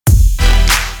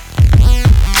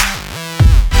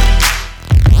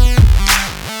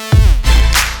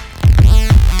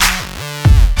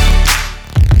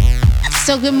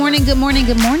So good morning to the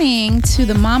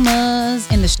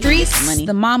mamas in the streets,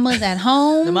 the mamas at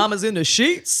home, the mamas in the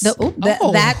sheets,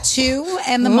 that too,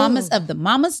 and the mamas of the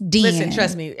Mama's Den. Listen,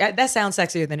 trust me, that sounds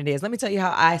sexier than it is. Let me tell you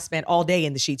how I spent all day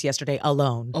in the sheets yesterday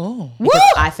alone. Oh,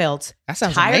 I felt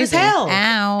tired amazing. as hell.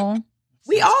 Ow.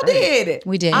 We all did.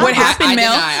 We did. What happened,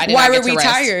 Mel? Why were we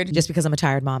tired? Just because I'm a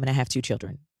tired mom and I have 2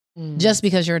 children. Just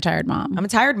because you're a tired mom. I'm a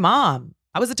tired mom.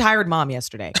 I was a tired mom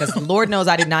yesterday because Lord knows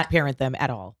I did not parent them at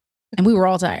all. And we were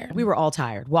all tired. We were all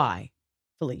tired. Why?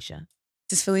 Felicia.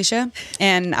 This is Felicia.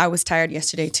 And I was tired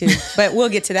yesterday too. But we'll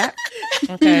get to that.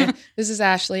 Okay. This is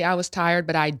Ashley. I was tired,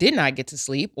 but I did not get to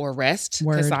sleep or rest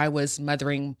because I was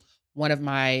mothering 4 of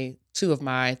my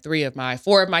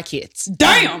kids.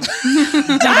 Damn.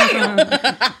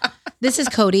 This is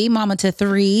Cody, mama to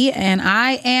 3, and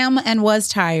I am and was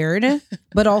tired,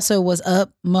 but also was up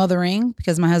mothering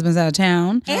because my husband's out of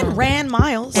town. And ran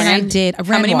miles. And I did.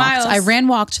 How many miles? I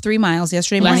walked 3 miles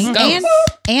yesterday morning.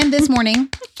 And this morning.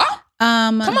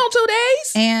 Come on, 2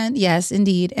 days. And yes,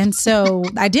 indeed. And so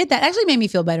I did that. Actually made me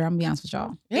feel better. I'm gonna be honest with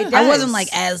y'all. Yeah. I wasn't like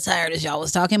as tired as y'all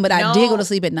was talking, but I did go to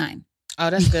sleep at 9. Oh,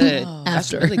 that's good.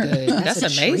 That's really good. That's a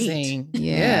amazing.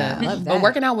 Yeah. I love that. But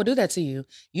working out will do that to you.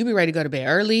 You be ready to go to bed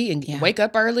early and wake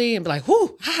up early and be like,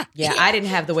 whoo. Yeah, I didn't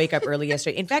have the wake up early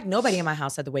yesterday. In fact, nobody in my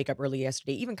house had the wake up early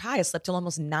yesterday. Even Kaya slept till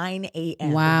almost 9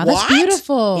 a.m. Wow, that's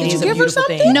beautiful. It Did is you a give her beautiful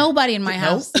something? thing. Nobody in my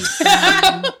house.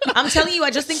 I'm telling you,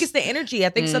 I just think it's the energy. I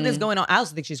think something's going on. I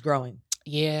also think she's growing.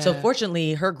 Yeah. So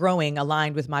fortunately, her growing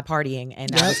aligned with my partying,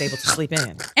 and I was able to sleep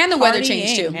in. And the weather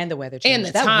changed too. And the weather changed. And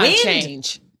the that time wind.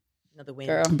 change. The wind.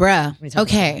 Girl. Bruh.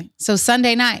 Okay. So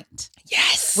Sunday night.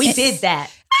 Yes. We did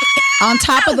that. On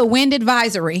top of the wind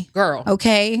advisory. Girl.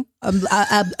 Okay.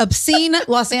 Obscene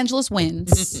Los Angeles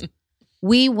winds.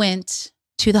 We went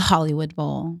to the Hollywood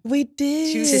Bowl. We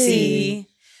did. To see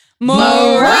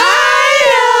Mariah.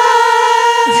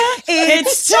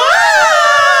 It's time.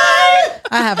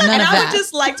 I have none And of I that. would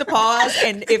just like to pause,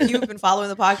 and if you've been following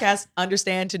the podcast,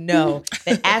 understand to know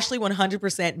that Ashley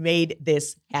 100% made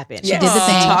this happen. She did the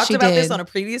thing. We talked She about did. this on a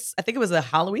previous, I think it was a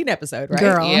Halloween episode, right?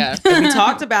 Girl. Yeah. And we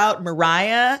talked about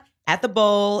Mariah at the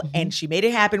bowl, and she made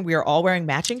it happen. We were all wearing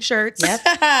matching shirts. Yep.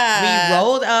 We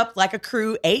rolled up like a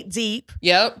crew 8 deep.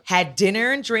 Yep. Had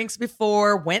dinner and drinks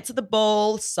before, went to the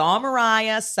bowl, saw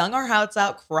Mariah, sung our hearts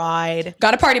out, cried.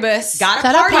 Got a party bus. Got a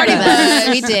Got party, a party bus. bus.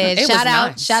 We did. It Shout was out.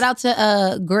 nice. Shout out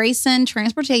to Grayson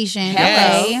Transportation.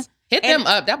 Hello. LA. Hit them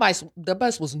up. The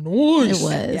bus was nice. It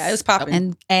was. Yeah, it was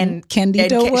popping. And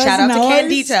Candido was shout out to nice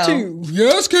Candido. too.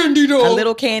 Yes, Candido. A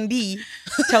little candy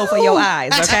toe for your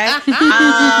eyes, okay?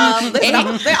 Listen,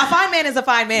 a fine man is a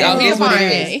fine man. Oh, It he's is what it fine.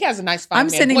 is. He has a nice fine I'm man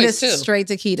sending voice this too. straight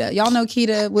to Keita. Y'all know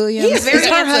Keita Williams. He is very It's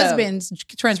her handsome. husband's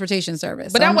transportation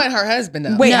service. But So that wasn't her husband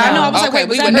though. Wait, No. I know. I was like, Okay, wait,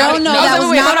 was we that would not? not- No, that was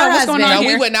wait, not hold on, her what's going on husband. No,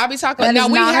 here? we would not be talking. That No,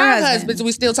 is we not her have husband. husbands.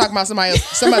 We still talking about some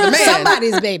other man.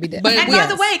 somebody's baby did. But And we- by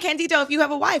the way, Candido, if you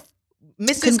have a wife,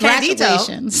 Mrs. Candido,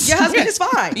 Congratulations. your husband is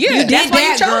fine. Yeah. That's why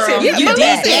you chose him. Yeah, You but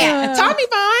did listen, that. Tommy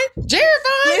fine, Jared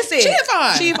fine, Listen, she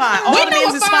fine, she fine. All we the know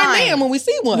men's a is fine fine. man when we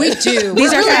see one. We do. These We're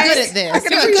are really facts. good at this. I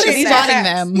can appreciate She's that. spotting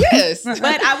them. Yes.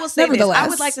 But I will say this. Nevertheless. I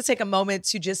would like to take a moment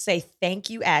to just say thank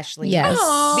you, Ashley. Yes.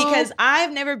 Because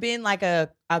I've never been like a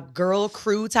girl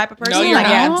crew type of person. No, you're like,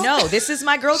 not. No, this is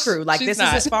my girl crew. Like, She's this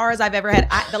not. is as far as I've ever had.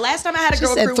 The last time I had a She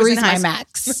girl said crew was three's in my high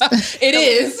school. max. It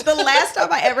is. The last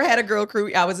time I ever had a girl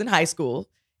crew, I was in high school.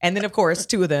 And then, of course,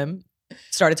 2 of them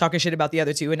started talking shit about the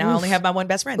other 2. And now I only have my one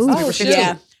best friend. So we were 15,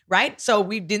 yeah. right? So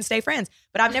we didn't stay friends.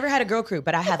 But I've never had a girl crew,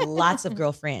 but I have lots of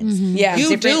girlfriends. Yeah. You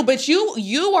Different- do, but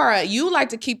you like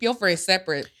to keep your friends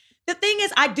separate. The thing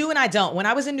is, I do and I don't. When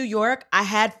I was in New York, I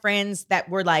had friends that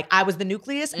were like, I was the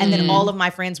nucleus, and then all of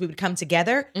my friends, we would come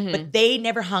together, but they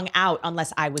never hung out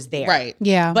unless I was there. Right.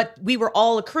 Yeah. But we were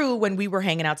all a crew when we were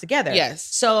hanging out together. Yes.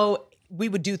 So we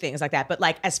would do things like that. But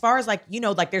like, as far as like,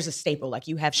 like there's a staple, like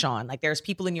you have Sean, like there's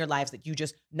people in your lives that you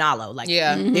just nallo. Like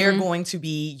Yeah. they're going to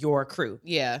be your crew.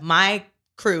 Yeah. My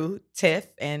crew, Tiff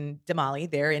and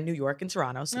Damali, they're in New York and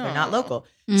Toronto, so they're not Aw. local.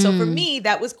 So for me,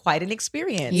 that was quite an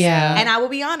experience. Yeah. And I will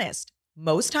be honest,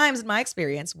 most times in my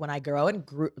experience, when I grow in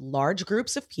large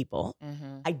groups of people,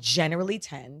 I generally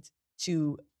tend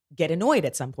to get annoyed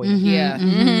at some point. Mhm, Yeah.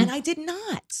 mhm. And I did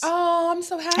not. Oh, I'm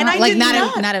so happy. And I like did not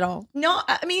at all. No,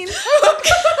 I mean,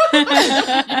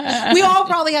 We all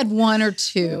probably had 1 or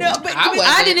 2. no, but I wasn't.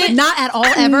 I didn't. Not at all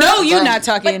ever. No, you're Girl. not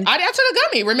talking. I took a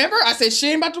gummy. Remember, I said she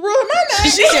ain't about to ruin my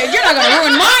night. She said, you're not going to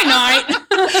ruin my night.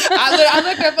 I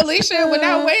looked at Felicia and when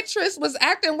that waitress was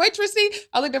acting waitressy.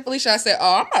 I looked at Felicia. I said,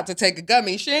 "Oh, I'm about to take a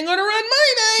gummy. She ain't gonna run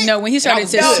my name." No, when he started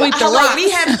to No, sweep the hold on. rocks. We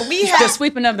have the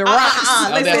sweeping of the rocks.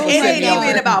 Listen, that it was ain't so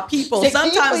even about people.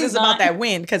 Sometimes please it's about that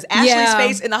win. Because Ashley's Yeah.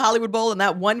 face in the Hollywood Bowl in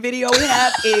that one video we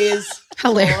have is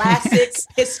Hilarious. classic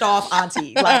pissed off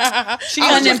auntie. Like she's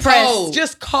I was just unimpressed, cold.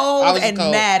 just cold I was and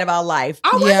cold. mad about life.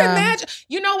 I wasn't Yeah. mad.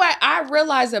 You know what? I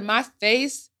realized that my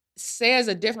face says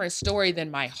a different story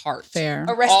than my heart. Fair.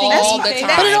 Arresting All the the time.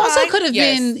 time. But it also fine. could have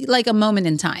Yes. been like a moment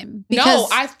in time. No, Because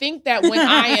I think that when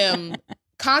I am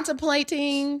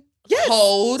contemplating, Yes.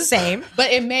 cold, Same.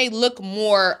 but it may look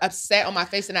more upset on my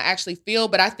face than I actually feel.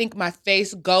 But I think my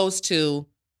face goes to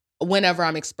whenever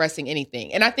I'm expressing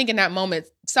anything. And I think in that moment,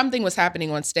 something was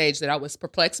happening on stage that I was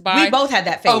perplexed by. We both had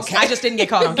that face. Okay. I just didn't get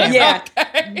caught on camera. Yeah.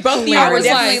 Okay. Both of you I were was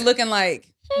definitely like, looking like.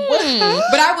 hmm.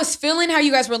 But I was feeling how you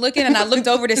guys were looking, and I looked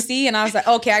over to see, and I was like,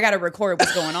 "Okay, I got to record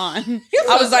what's going on."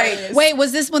 I was like, wait,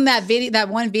 was this when that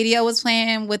one video was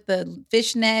playing with the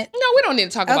fishnet? No, we don't need to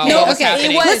talk about Okay, what was okay.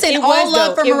 happening. It was- Listen, it all was,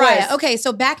 love though. for It Mariah. was. Okay,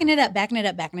 so backing it up.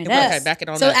 Okay, back it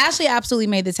on So up. Ashley absolutely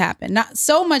made this happen. Not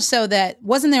so much so that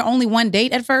wasn't there only one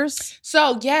date at first?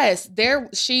 So yes,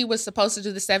 she was supposed to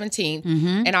do the 17th,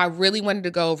 Mm-hmm. and I really wanted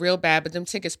to go real bad, but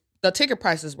the ticket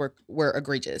prices were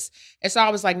egregious. And so I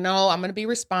was like, no, I'm gonna be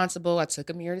responsible. I took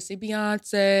Amir to see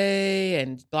Beyonce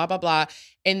and blah, blah, blah.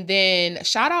 And then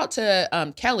shout out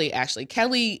to Kelly, actually.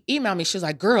 Kelly emailed me. She was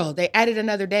like, girl, they added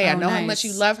another day. I Oh, know how much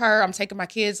you nice. love her. I'm taking my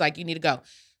kids. Like, you need to go.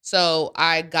 So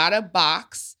I got a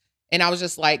box. And I was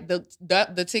just like,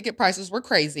 the ticket prices were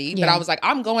crazy. But Yeah. I was like,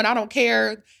 I'm going. I don't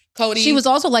care. Cody. She was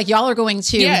also like, y'all are going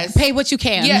to Yes. pay what you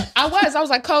can. Yeah, I was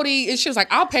like, Cody, and she was like,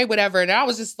 I'll pay whatever. And I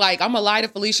was just like, I'm gonna lie to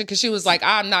Felicia because she was like,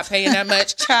 I'm not paying that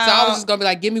much. So I was just gonna be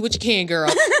like, give me what you can, girl.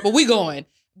 But we going.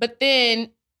 But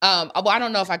then, well, I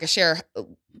don't know if I could share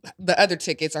the other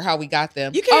tickets or how we got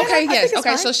them. You can. Okay, I think yes. it's Okay,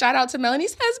 fine. so shout out to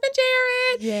Melanie's husband,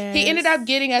 Jared. Yeah. He ended up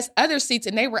getting us other seats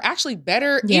and they were actually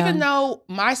better. Yeah. Even though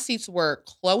my seats were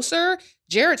closer,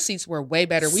 Jared's seats were way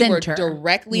better. We Center. were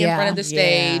directly in Yeah. front of the Yeah.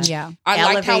 stage. Yeah.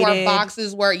 I liked how our Elevated.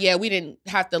 boxes were. Yeah, we didn't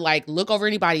have to like look over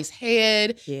anybody's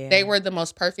head. Yeah. They were the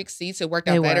most perfect seats. It worked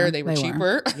out They better. were. They were They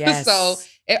cheaper. Yes. So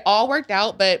it all worked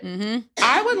out. But mm-hmm.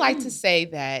 I would like to say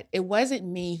that it wasn't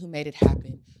me who made it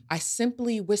happen. I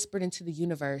simply whispered into the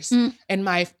universe Mm. and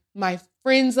my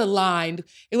friends aligned.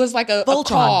 It was like a Voltron.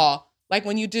 call. Like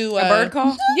when you do A bird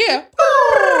call? Yeah.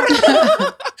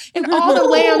 And all the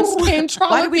lambs came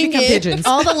Why did we trolloping become in. pigeons?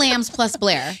 All the lambs plus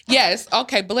Blair. Yes.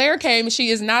 Okay. Blair came. She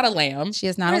is not a lamb. She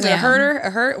is not What a is it? A lamb. herder? A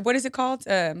herd? What is it called?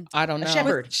 I don't know.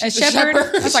 shepherd. A shepherd?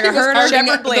 That's like a She was herder. herding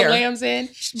Shepherd the Blair. lambs in.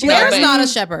 Blair's but- not a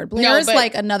shepherd. Blair is but-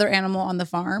 like another animal on the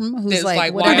farm who's That's like,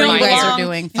 like, why whatever am you I guys here? are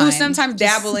doing, Who fine. sometimes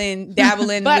dabbling. But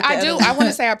with I the do. other- I want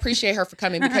to say I appreciate her for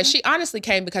coming because she honestly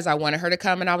came because I wanted her to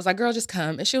come, and I was like, "Girl, just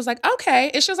come." And she was like,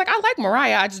 "Okay." And she was like, "I like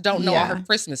Mariah. I just don't know all Yeah. her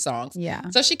Christmas songs." Yeah.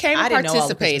 So she came I and didn't know all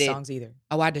the Christmas participated. songs either.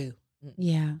 Oh, I do.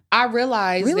 Yeah. I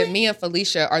realized Really? that me and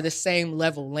Felicia are the same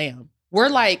level lamb. We're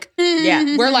like,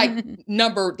 Yeah. we're like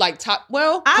number like top.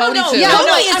 Well, I don't Cody know. too. Yeah, No,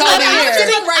 no, it's it's not. Cody I'm here.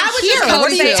 sitting right I was just here. gonna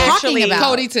What are say, you talking actually, about?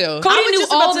 Cody too. Cody I was knew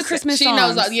just all about the to Christmas She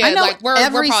songs. knows. Yeah, I know like we're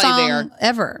every probably song there.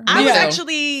 ever. I was too.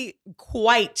 actually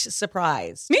quite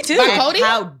surprised. Me too. By at Cody?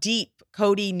 how deep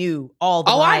Cody knew all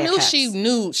the Oh, Mariah I knew cuts. she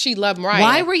knew she loved Mariah.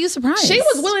 Why were you surprised? She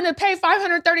was willing to pay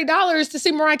 $530 to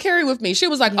see Mariah Carey with me. She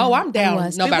was like, "Oh, I'm it down,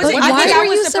 was. no It matter was- what." I you Why do." were I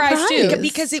was you surprised, too. surprised?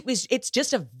 because it's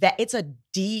just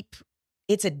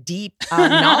it's a deep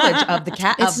knowledge of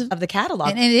the of the catalog.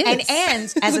 And it is.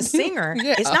 And as a singer,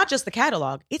 Yeah. it's not just the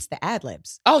catalog, it's the ad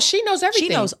libs. Oh, she knows everything.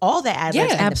 She knows all the ad libs Yeah,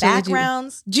 and the absolutely do.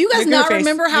 backgrounds. Do you guys Look at not her face.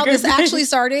 remember how Look at this her face. actually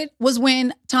started? Was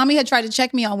when Tommy had tried to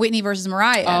check me on Whitney versus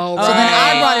Mariah. Oh, So then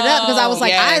I right. brought it up because I was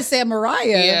like, I Yes. said Mariah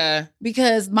Yeah,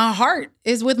 because my heart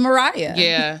is with Mariah.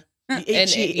 yeah.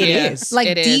 It yeah. is. Like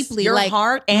It is. deeply. Your like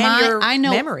heart and my- your I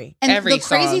know. memory. And Every the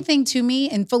crazy song. thing to me,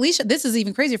 and Felicia, this is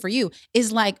even crazier for you,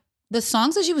 is like the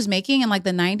songs that she was making in like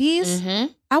the 90s, Mm-hmm.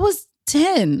 I was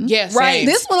 10. Yeah, Right. same.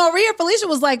 This one over here, Felicia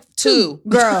was like 2.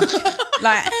 Girl.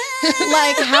 Like,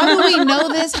 Like, how do we know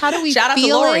this? How do we Shout out to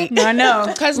feel Lori. it? I know.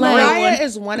 Because Like- Mariah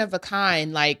is one of a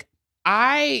kind. Like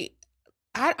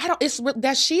I don't. It's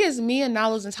that she is me and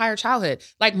Nala's entire childhood.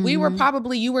 Like we were Mhm.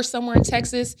 probably you were somewhere in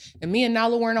Texas, and me and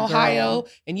Nala were in Ohio,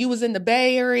 and you was in the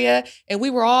Bay Area, and we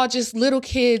were all just little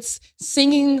kids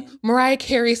singing Mariah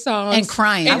Carey songs And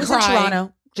crying. I And was crying. in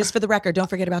Toronto. Just for the record, don't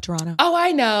forget about Toronto. Oh,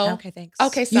 I know. Okay, thanks.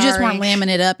 Okay, You sorry. just weren't lamming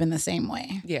it up in the same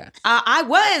way. Yeah. I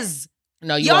was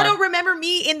No, Y'all don't remember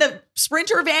me in the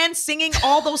Sprinter van singing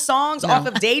all those songs off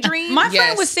of Daydream? My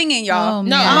friend was singing, y'all. Oh,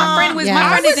 No, man. my friend was. Yeah. My I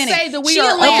friend would is in say it. that we She are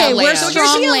a lamb. Okay, all we're lambs.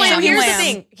 strong She a lamb. lamb. Here's the Lamb.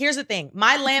 thing. Here's the thing.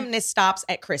 My lambness stops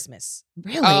at Christmas.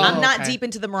 Really? Oh. I'm not okay. deep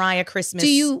into the Mariah Christmas.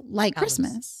 Do you like albums.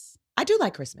 Christmas? I do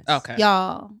like Christmas. Okay.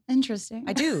 Y'all, interesting.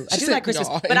 I do. I She do said, like Christmas.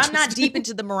 "Y'all, But I'm not interesting." deep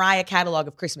into the Mariah catalog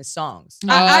of Christmas songs.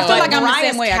 I feel Oh. like I'm the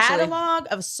Mariah's same way, actually. catalog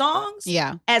of songs.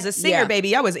 Yeah. As a singer, Yeah.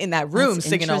 baby, I was in that room That's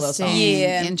singing all those songs. interesting.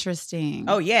 Yeah. Interesting.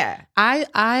 Oh yeah.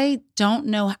 I don't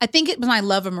know. I think it was my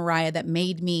love of Mariah that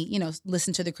made me,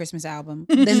 listen to the Christmas album.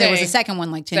 Then there was a Same. second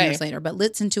one like 10 years Same. later, but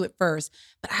listen to it first.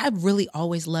 But I really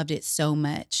always loved it so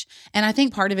much. And I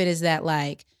think part of it is that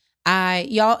like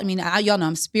y'all know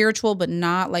I'm spiritual, but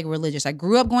not like religious. I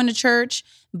grew up going to church,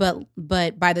 but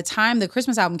by the time the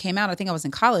Christmas album came out, I think I was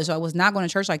in college, so I was not going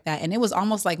to church like that. And it was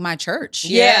almost like my church.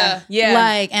 Yeah. Yeah.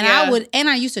 Like, and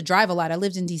Yeah. I used to drive a lot. I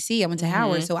lived in DC. I went to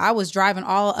Howard. So I was driving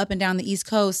all up and down the East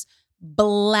Coast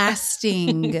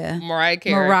blasting Mariah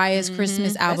Carey. Mariah's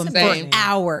Christmas album for important.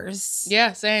 hours.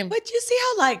 Yeah, same. But you see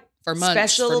how like For months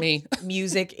special for me.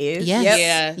 music is? Yes. Yep.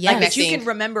 Yeah. Yes. Like that you Think. can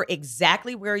remember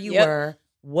exactly where you Yep. were,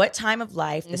 what time of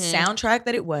life, the Mhm. soundtrack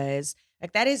that it was.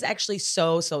 Like that is actually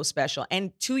so special.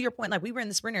 And to your point, like we were in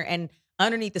the Sprinter and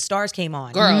Underneath the Stars came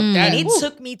on. Girl, Mm. that And it woo.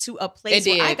 took me to a place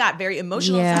It where I did. got very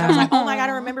emotional. Yeah. And I was like, oh my God,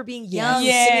 I remember being young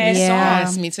singing this Yeah. song.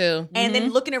 Yes, me too. And then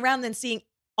Mhm. looking around and seeing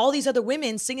all these other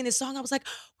women singing this song, I was like,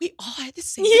 we all had the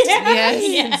same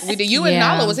Yes. We did. You and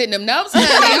Yeah. Nala was hitting them notes.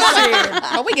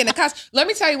 Oh, we getting a cost. Let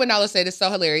me tell you what Nala said. It's so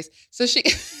hilarious. So she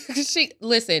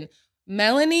listen,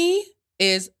 Melanie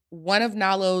is one of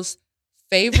Nala's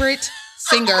favorite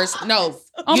singers. No,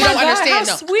 Oh you my don't God, understand.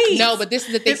 how No, sweet. no, but this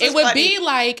is the thing. This It is would funny. be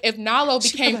like if Nala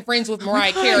became friends with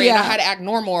Mariah Carey Yeah. and I had to act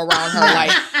normal around her.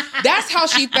 Like that's how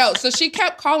she felt. So she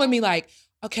kept calling me like,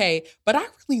 okay, but I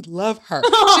really love her.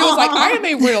 She was like, I am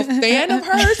a real fan of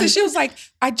hers. And she was like,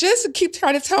 I just keep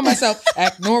trying to tell myself,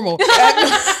 act normal.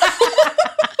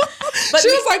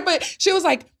 She was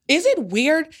like, is it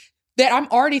weird that I'm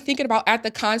already thinking about at the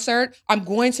concert, I'm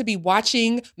going to be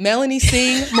watching Melanie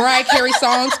sing Mariah Carey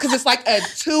songs because it's like a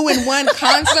 2-in-1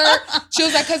 concert. She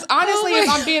was like, because honestly, if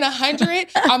I'm being 100,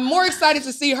 I'm more excited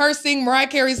to see her sing Mariah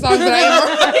Carey songs than I am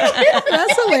Mariah Carey.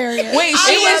 That's hilarious. Wait,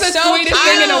 she I was am the so sweetest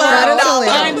thing in the I world. love Nala.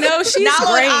 I know, she's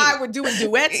Nala great. and I were doing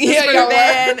duets. Yeah, for y'all the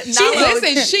band. were.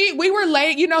 Nala- We were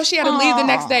laying, she had to leave the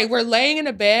next day. We're laying in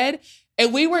the bed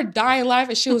and we were dying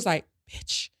laughing. She was like,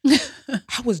 bitch,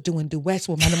 I was doing duets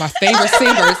with one of my favorite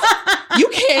singers. You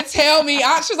can't tell me. She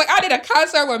was like, I did a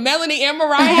concert with Melanie and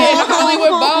Mariah in the Hollywood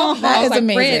Bowl. That I was is like,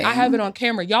 amazing. friend, I have it on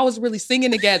camera. Y'all was really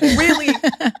singing together. really,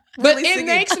 But really it singing.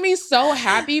 makes me so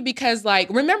happy because, like,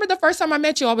 remember the first time I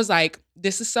met you, I was like,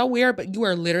 this is so weird, but you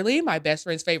are literally my best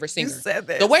friend's favorite You singer. said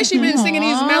this. The way she's been singing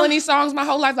these Aw. Melanie songs my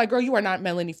whole life, like, girl, you are not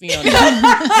Melanie Fiona. No,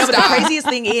 but the Stop. craziest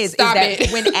thing is Stop that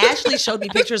it. when Ashley showed me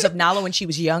pictures of Nala when she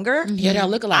was younger, Yeah, they'll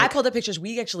look alike. I pulled up pictures.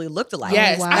 We actually looked alike.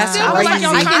 Yes, Oh, I wow. still I was was like, like,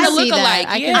 y'all I kind can of look see that. alike.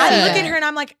 I can Yeah. I see look that. at her and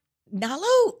I'm like,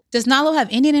 Nala. Does Nalo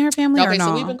have Indian in her family or Okay, no?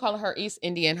 so we've been calling her East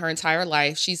Indian her entire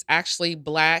life. She's actually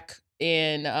Black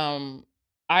and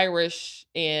Irish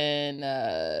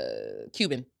and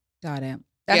Cuban. Got it.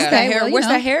 That's Yeah. that Okay, hair. well, you Where's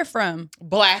know. that hair from?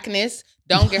 Blackness.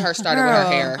 Don't get her started with her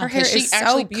Girl, hair. her hair 'Cause she is so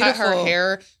actually cut her beautiful.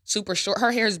 hair super short.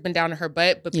 Her hair has been down to her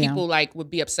butt, but Yeah. people like would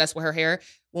be obsessed with her hair.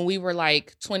 When we were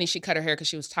like 20, she cut her hair because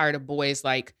she was tired of boys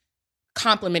like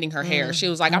complimenting her hair. Mm. She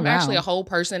was like, Oh, I'm actually wow. a whole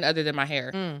person other than my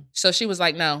hair. Mm. So she was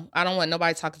like, no, I don't want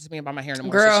nobody talking to me about my hair no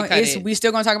more. Girl, so she cut it. we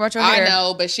still gonna talk about your I hair.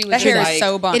 know, but she was That just hair like, is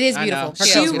so bomb. It is I know. beautiful. Her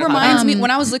She tail's She beautiful. reminds me, Um,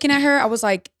 when I was looking at her, I was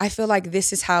like, I feel like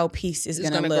this is how peace is It's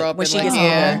gonna gonna grow look up when in she like- gets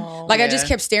Yeah. older. Like I just Yeah.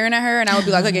 kept staring at her and I would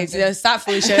be like, okay, stop,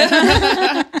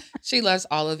 Felicia. She loves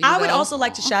all of you. I would though. also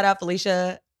like to shout out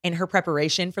Felicia in her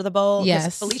preparation for the bowl. 'cause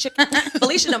Yes. Felicia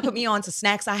done put me on to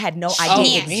snacks I had no Oh,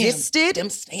 idea man. existed. Them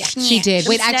snacks. She did. Them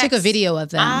Wait, I took a snacks. video of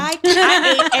them. I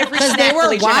ate every Because snack they were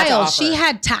Felicia had to wild. offer. She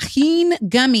had tahine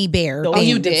gummy bear. Oh, things.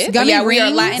 you did? Gummy yeah, we are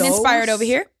rings. Latin inspired Those- over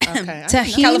here. Okay. I didn't know.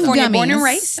 Tahini California gummies. born and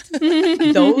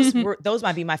raised. those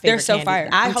might be my favorite. They're so candies. fire.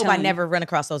 I I'm hope I telling you. never run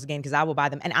across those again because I will buy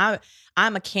them. And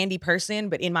I'm a candy person,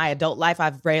 but in my adult life,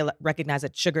 I've recognized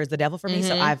that sugar is the devil for me.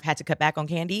 So Mhm. I've had to cut back on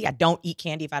candy. I don't eat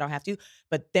candy if I don't have to.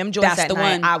 But them joints That's that the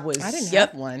night, one. I was. I didn't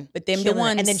Yep. have one. But them the killing it.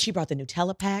 ones. And then she brought the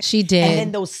Nutella pack. She did. And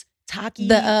then those Takis,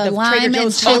 The, lime Trader and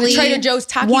Joe's Oh, the chili. Trader Joe's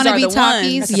Takis wannabe are the Takis.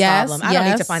 ones. That's a Yes, problem. I don't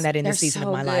need to yes. find that in They're this season so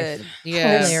of my good. life.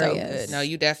 Yeah. Hilarious. No,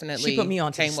 you definitely She put me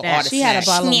on to came with snacks. all the She had a snacks.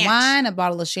 bottle of Snacks. wine, a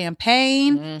bottle of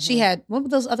champagne. Mhm. She had, what were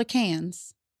those other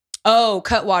cans? Oh,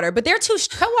 Cutwater. But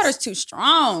Cutwater's too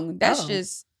strong. That's Oh.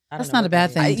 just, I don't That's know not what a bad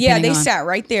that thing. is. yeah, depending they on- sat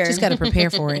right there. Just got to prepare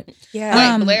for it. yeah. Wait,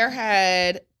 Um, Blair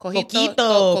had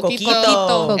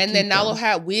Coquito. And then Nalo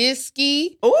had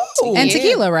whiskey. Ooh. And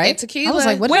tequila, right? And tequila. I was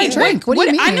like, what did we drink? What do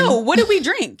you mean? I know. What did we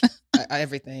drink?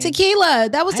 Everything. Tequila.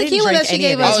 That was I didn't tequila drink that she any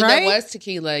gave of it. us, right? that was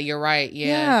tequila. You're right.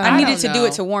 Yeah. Yeah. I needed don't to do know.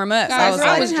 it to warm up. So I Guys, was I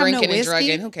like, was didn't have no drinking and whiskey.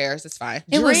 drugging. Who cares? It's fine.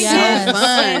 It was Drinking so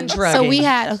fun. and drugging.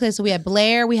 So we had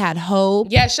Blair, we had Hope.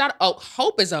 Yeah,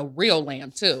 Hope is a real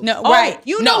lamb too. no, Oh, right.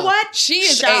 You know what? She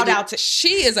is Shout out to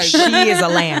she is a she is a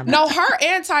lamb. No, her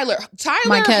and Tyler,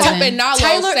 My cousin. Hope and Nalo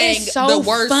Tyler saying is so the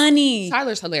words. funny.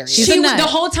 Tyler's hilarious. She's She a was nut. the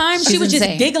whole time she She's was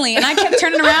insane. just giggling, and I kept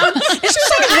turning around, and she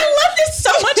was like, "I love this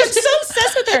so much. I'm so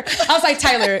obsessed with her." I was like,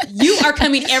 "Tyler, you are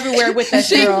coming everywhere with us,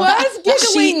 She girl." was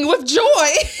giggling with joy.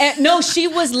 And no, she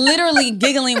was literally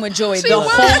giggling with joy She the was.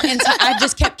 whole entire. I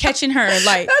just kept catching her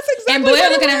like, That's exactly and Blair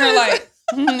what it looking at her was. like,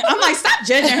 I'm like, stop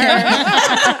judging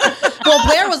her. Well,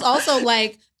 Blair was also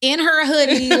like in her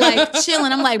hoodie, like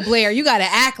chilling. I'm like, Blair, you got to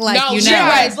act like No, you she know.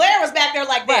 was. Blair was back there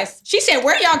like this. She said,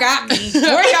 "Where y'all got me?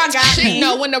 Where y'all got me?"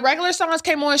 No, when the regular songs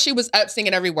came on, she was up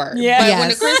singing every word. Yeah. But Yes. when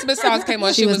the Christmas songs came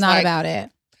on, She was not like, about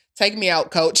it. "Take me out,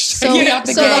 coach." So, Take me out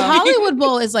so the the game. Hollywood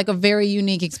Bowl is like a very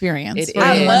unique experience It for is.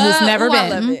 anyone who's never I been.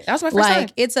 love it. That was my first Like time.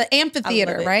 it's an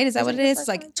amphitheater, I love it. right? Is that what it is? It's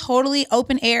like totally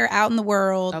open air out in the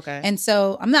world. Okay. And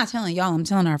so I'm not telling y'all, I'm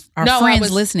telling our No, I friends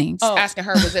was- listening. Oh. Asking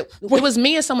her, was it? It was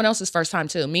me and someone else's first time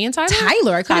too. Me and Tyler.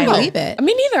 Tyler, I couldn't Tyler. believe it.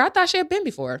 Me neither. I thought she had been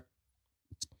before.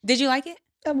 Did you like it?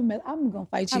 I'm gonna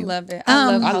fight I you. loved it.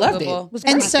 Um, I loved Hollywood it. Bowl. It was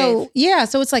And great. so, yeah,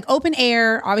 so it's like open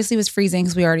air. Obviously, it was freezing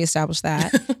because we already established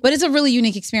that. But it's a really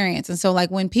unique experience. And so, like,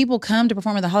 when people come to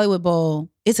perform at the Hollywood Bowl,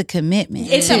 it's a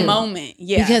commitment. It's too. a moment,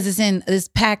 yeah. Because it's in this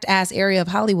packed ass area of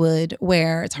Hollywood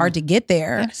where it's hard to get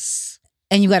there. Yes.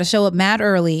 And you got to show up mad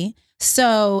early.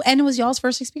 So, and it was y'all's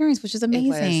first experience, which is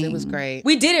amazing. It was great.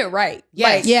 we did it right.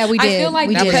 Yes. Like, Yeah, we I did. feel like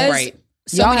We that did. was because great.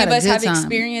 so Y'all many had of a us good have time.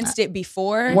 experienced it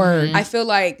before. Word. I feel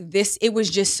like it was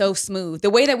just so smooth. The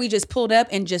way that we just pulled up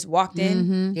and just walked in.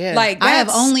 Mhm. Yeah. Like, I have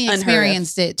that's only unheard of.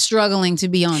 experienced it struggling to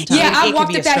be on time. Yeah, It I could walked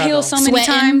be a up that hill so struggle. many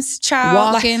Sweating, times,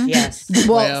 child. walking. Yes.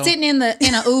 Well, Well. sitting in an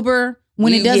Uber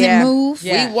when it We- doesn't yeah. move.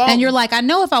 Yeah. We won't. And you're like, I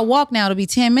know if I walk now, it'll be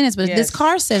 10 minutes, but Yes. this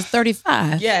car says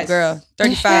 35. Yes. Girl, hell?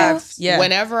 35. Yeah.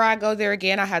 Whenever I go there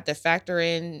again, I had to factor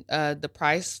in the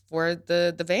price for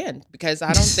the van because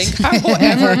I don't think I will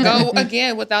ever go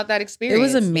again without that It experience.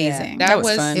 was amazing. That, That was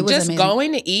was fun. It was just amazing.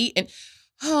 going to eat and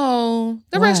the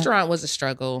What? restaurant was a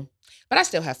struggle, but I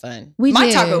still have fun. We My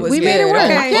did. taco was we good. made it work.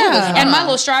 Okay. Yeah. And my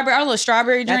little strawberry, our little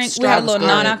strawberry drink. We had a little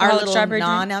Our non-alcoholic little strawberry drink.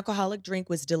 non-alcoholic drink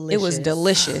was delicious. It was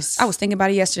delicious. I was thinking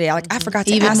about it yesterday. Like, I forgot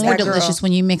to Even ask more that girl. delicious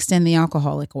when you mixed in the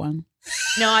alcoholic one.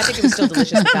 No, I think it was still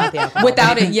delicious without the alcohol.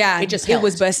 Without it, yeah, It just it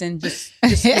was helped. bussin'.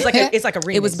 It's like a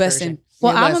remix It was version. bussin'.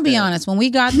 Well, It I'm was gonna be good. honest. When we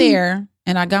got there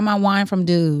and I got my wine from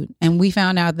dude, and we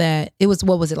found out that it was,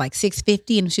 what was it, like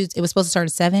 6:50, and it was supposed to start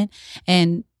at 7.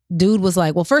 And dude was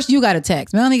like, "Well, first you got a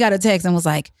text." Melanie got a text and was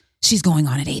like, "She's going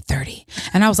on at 8:30."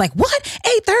 And I was like, "What?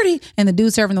 8:30?" And the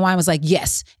dude serving the wine was like,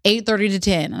 "Yes, 8:30 to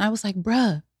 10." And I was like,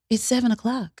 "Bruh, it's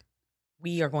 7:00."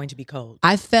 We are going to be cold.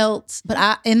 I felt,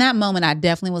 but in that moment, I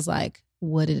definitely was like,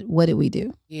 "What did we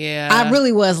do?" Yeah, I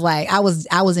really was like, I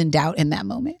was in doubt in that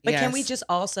moment. But can Yes. we just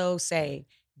also say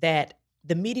that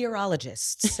the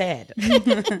meteorologists said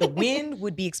the wind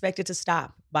would be expected to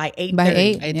stop by 8:30. By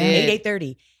 8, It yeah. did.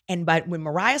 8:30. And when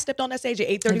Mariah stepped on that stage at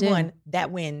 8:31, that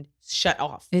wind shut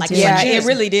off. It did. Yeah, legit. it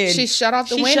really did. She shut off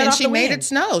the She wind shut and off she the made wind. it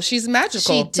snow. She's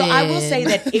magical. She So I will say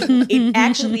did. that it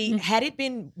actually, had it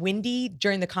been windy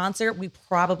during the concert, we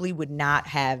probably would not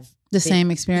have The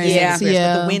same experience. Yeah.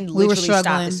 But the wind we were literally stopped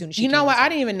struggling. as soon as she You know came what? on I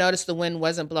didn't even notice the wind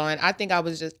wasn't blowing. I think I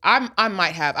was just, I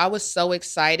might have. I was so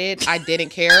excited. I didn't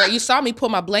care. You saw me put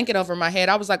my blanket over my head.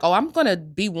 I was like, oh, I'm going to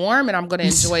be warm and I'm going to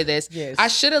enjoy this. Yes. I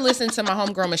should have listened to my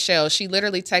homegirl, Michelle. She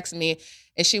literally texted me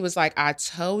and she was like, I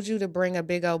told you to bring a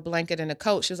big old blanket and a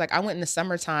coat. She was like, I went in the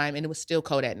summertime and it was still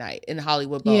cold at night in the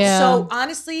Hollywood Bowl. Yeah. So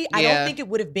honestly, I Yeah. don't think it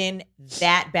would have been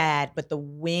that bad, but the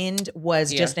wind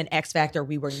was Yeah. just an X factor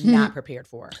we were not prepared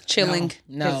for. Chilling.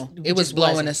 No, Because it was just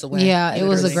blowing wasn't. us away. Yeah, it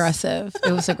was Literally. aggressive.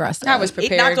 It was aggressive. I was It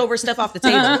prepared. knocked over stuff off the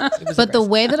table. It was But the aggressive.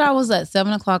 way that I was at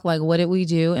 7:00, like, what did we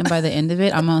do? And by the end of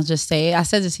it, I'm gonna just say it. I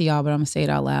said this to y'all, but I'm gonna say it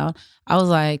out loud. I was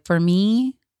like, for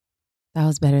me, that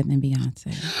was better than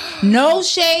Beyonce. No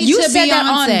shade You to said Beyonce. that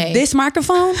on this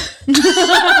microphone?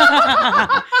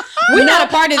 We're not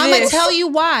a part of I'm gonna this. tell you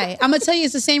why. I'm gonna tell you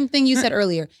it's the same thing you said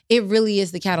earlier. It really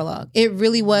is the catalog. It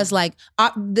really was like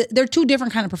they're two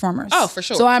different kind of performers. Oh, for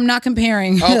sure. So I'm not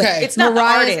comparing. Okay. It's not the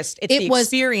Mariah's- artist, it's the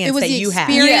experience it was that the you had.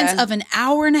 experience Yeah. of an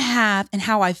hour and a half, and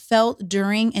how I felt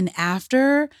during and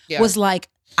after Yeah. was like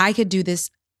I could do this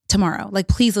tomorrow. Like,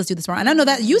 please, let's do this tomorrow. And I know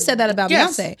that you said that about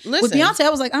Yes, Beyonce. listen. With Beyonce, I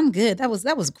was like, I'm good. That was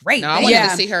great. No, I Thank wanted you.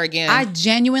 to see her again. I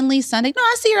genuinely Sunday. No,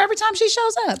 I see her every time she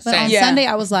shows up. But Same. on Yeah. Sunday,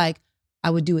 I was like, I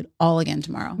would do it all again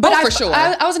tomorrow. But for sure.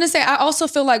 I was gonna say, I also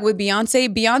feel like with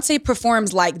Beyonce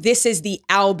performs like this is the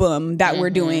album that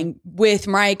we're doing. With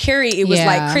Mariah Carey, it was Yeah.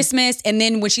 like Christmas, and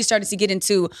then when she started to get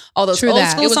into all those True old that.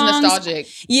 school it was songs, nostalgic.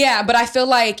 yeah. But I feel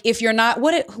like if you're not,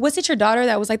 was it your daughter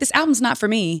that was like, this album's not for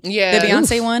me? Yeah. The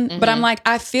Beyonce one. But Mhm. I'm like,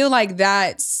 I feel like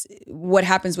that's what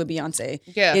happens with Beyonce.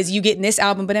 Yeah. Is you get in this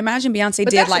album, but imagine Beyonce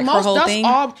But did like her whole that's thing.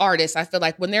 all artists. I feel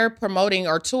like when they're promoting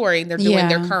or touring, they're doing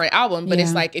their Yeah. current album. But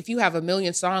it's Yeah. like if you have a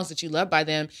million songs that you love by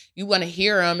them, you want to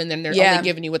hear them, and then they're Yeah. only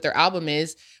giving you what their album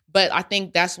is. But I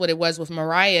think that's what it was with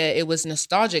Mariah. It was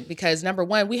nostalgic because number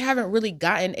one, we haven't really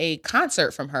gotten a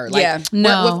concert from her. Like, Yeah.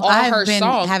 No, with all her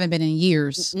songs, haven't been in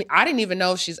years. I mean, I didn't even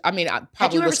know if she's. I mean, I Have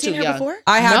probably you ever was too seen her young. before?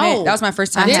 I haven't. No. That was my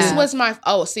first time. I This have. was my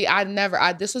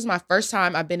this was my first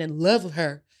time I've been in love with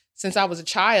her since I was a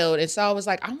child. And so I was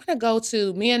like, I want to go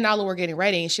to, me and Nala were getting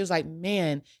ready. And she was like,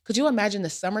 man, could you imagine the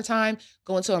summertime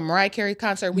going to a Mariah Carey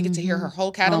concert? We get to hear her whole Oh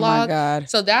my catalog. God.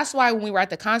 So that's why when we were at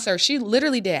the concert, she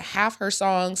literally did half her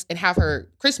songs and half her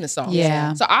Christmas songs.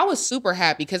 Yeah. So I was super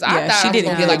happy because I Yeah, thought she I was did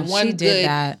going to it get good. like one she did good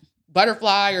that.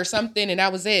 butterfly or something. And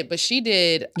that was it. But she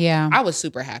did, Yeah. I was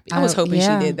super happy. I was hoping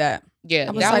Yeah. she did that. Yeah.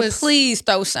 I was that like, was, please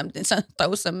throw something,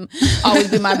 throw some, always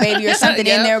be my baby or something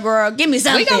Yep. in there, girl. Give me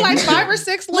something. we got like 5 or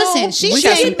 6 Listen, little- she We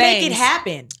got did some Make it things.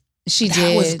 happen. She that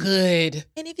did. was good.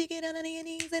 And if you get on your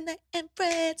knees and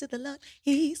pray to the Lord,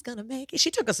 He's gonna make it.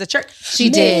 She took us to church. She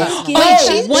did. Make it Oh,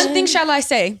 happen. one thing shall I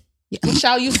say? What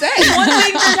shall you say? One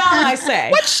thing shall I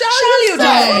say? What shall you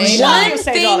say? Shall you One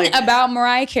say, thing darling? about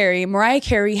Mariah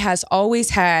Carey has always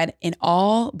had an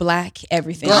all black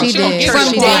everything. Girl, She she don't did. give From a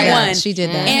She day did fuck. that. one. She did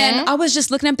that. And I was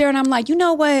just looking up there and I'm like, you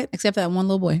know what? Except for that one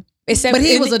little boy. Except, But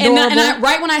he was and I- adorable.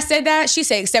 right when I said that, she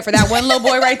said, except for that one little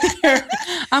boy right there.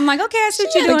 I'm like, okay, I see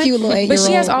what She you're had a doing. cute little But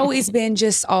she has 8-year-old. alwa's been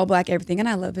just all black everything, and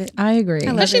I love it. I agree.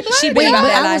 I love she it. black? She Wait, been about But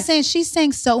that I was life. saying she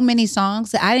sang so many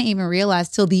songs that I didn't even realize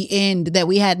till the end that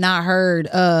we had not heard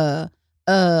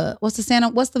what's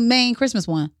the main Christmas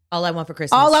one? All I want for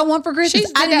Christmas. All I Want for Christmas.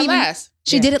 She did that last.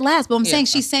 She Yeah. did it last, but I'm Yeah. saying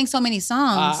she sang so many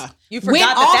songs. You Went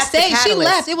forgot off that's the stage, she catalyst.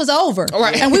 left. It was over,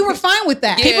 Right. and we were fine with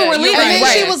that. Yeah, People were you're leaving, right, and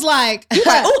then she right. was like,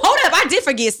 Oh, hold up. I did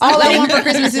forget "All something. I want for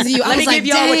Christmas is you." I Let was me like, give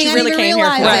y'all what "Dang, you I really didn't even came here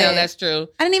for." realize I know it. that's true.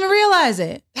 I didn't even realize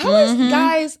it. That was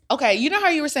guys. Okay, you know how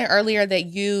you were saying earlier that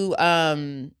you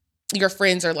your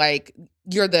friends are like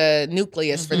you're the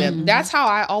nucleus for them. Mhm. That's how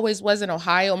I always was in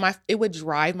Ohio. It would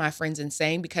drive my friends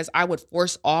insane because I would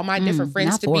force all my different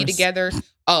friends not to be force. together.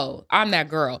 Oh, I'm that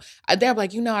girl. They're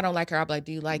like, you know, I don't like her. I'm like,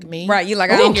 do you like me? Right, you like,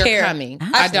 I Then don't you're care. coming.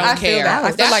 I I don't I feel care. that. I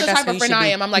feel That's like the that's type who of you friend should I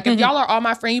be. am. I'm like, if y'all are all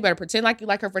my friend, you better pretend like you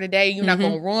like her for the day. You're not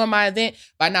going to ruin my event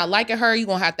by not liking her. You're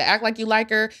going to have to act like you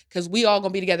like her because we all going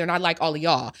to be together and I like all of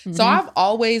y'all. So I've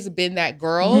always been that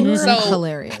girl. You're So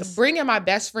hilarious. bringing my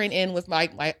best friend in with my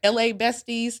LA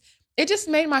besties, it just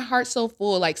made my heart so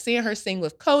full. Like seeing her sing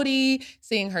with Cody,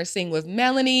 seeing her sing with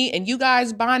Melanie, and you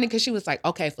guys bonding because she was like,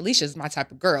 okay, Felicia's my type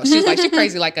of girl. She was like, she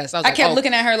crazy like us. I was I like, kept oh,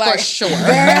 looking at her like, for sure.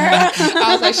 I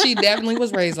was like, she definitely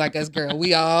was raised like us, girl.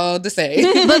 We all the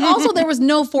same. But also, there was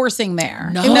no forcing there.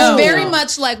 No. It was No. very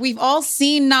much like we've all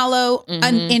seen Nalo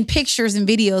in pictures and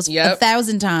videos Yep.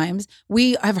 1,000 times.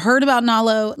 We have heard about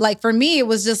Nalo. Like for me, it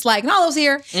was just like Nalo's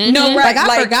here. no, right. Like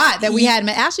I forgot that we had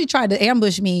met. Ashley tried to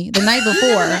ambush me the night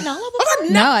before.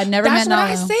 No, I'd never That's met what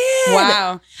I Nalo. said.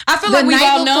 Wow. I feel The like we've night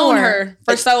all known before. her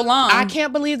for so long. I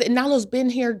can't believe that Nalo's been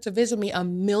here to visit me a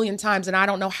million times, and I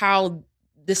don't know how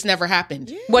this never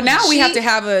happened. Well, now we She- have to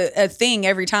have a thing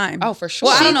every time. Oh, for sure.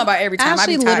 Well, I don't know about every time.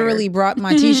 Ashley I'd be tired. literally brought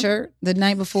my T-shirt the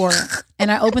night before,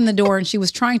 and I opened the door, and she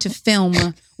was trying to film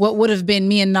what would have been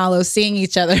me and Nalo seeing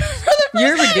each other.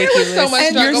 You're ridiculous. so much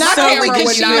And struggle. not My only camera could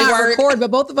would she not not work. record,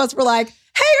 but both of us were like,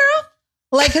 "Hey, girl,"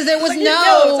 like because there was It's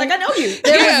no, like I know you.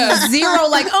 there Yeah. was zero,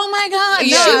 like, "Oh my god,"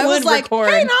 Yeah, no, she I was would like, record.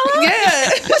 "Hey, Nalo, Yeah.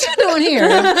 what you doing here?"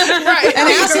 Right. And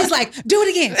Ashley's like, "Do it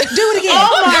again, do it again."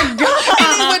 Oh my God.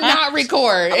 And he would not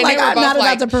record. And like, they were I'm both not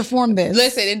like, about to perform this.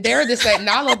 listen, and they're the same.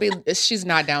 Nalo be, she's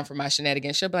not down for my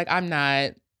shenanigans. She'll be like,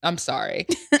 I'm sorry.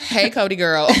 Hey, Cody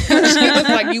girl. She was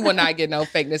like, you will not get no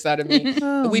fakeness out of me.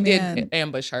 Oh, we man. did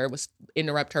ambush her,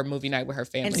 interrupt her movie night with her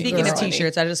family. And speaking Girl. of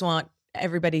t-shirts, I just want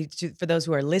everybody to, for those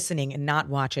who are listening and not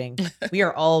watching, we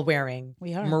are all wearing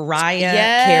We are. Mariah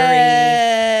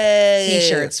Carey Carey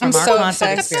t-shirts from I'm our so concert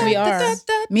obsessed. experience.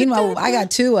 We are. Meanwhile, I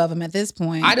got 2 of them at this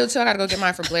point. I do too. I gotta go get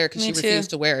mine from Blair because Me she too. refused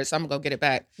to wear it. So I'm gonna go get it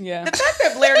back. Yeah. The fact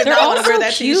that Blair did They're not all want to wear so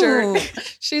that cute.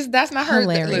 t-shirt. That's not her.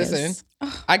 Hilarious. Listen,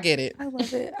 I get it. I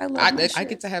love it. I love it. I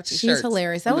get to have 2 She's shirts.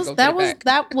 hilarious. I'm gonna go get it back.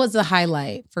 That was a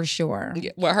highlight for sure.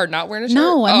 Yeah, what, her not wearing a shirt?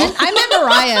 No, I Oh. meant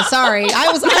Mariah. Sorry,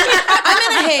 I'm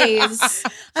in a haze.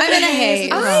 I'm in a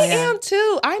haze. I am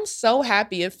too. I'm so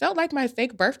happy. It felt like my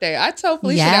fake birthday. I told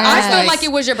Felicia Yes. that. I felt like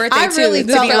it was your birthday I too. really to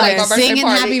be felt like my honest. birthday singing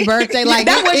party. happy birthday. Like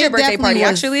that was it your birthday definitely party. was.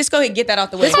 Actually, let's go ahead and get that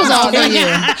out the way. This was all for you.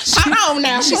 Come on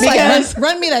now. She's Because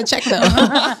run me that check though.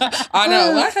 I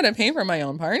know. I had to pay for my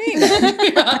own party.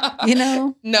 You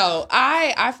know. No,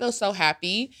 I feel so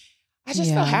happy. I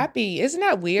just feel happy. Isn't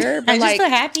that weird? But I just feel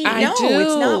happy. I No, do.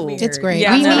 it's not weird. It's great.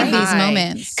 Yeah, we it's need a these high.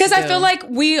 moments. Because I Yeah. feel like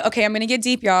I'm going to get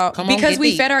deep, y'all. Come on, because get we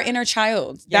deep. fed our inner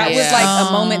child. That was Yeah. like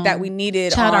a moment that we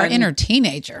needed. Child, our on- inner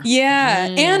teenager. Yeah.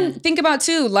 And think about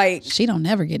too, like, She don't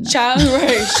never get enough. child,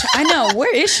 right. I know.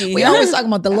 Where is she? We always talking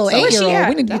about the little Where she 8-year-old. at?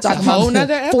 We need to be That's a talking whole about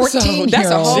nother the episode. 14-year-old. That's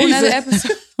a whole Jesus. nother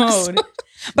episode.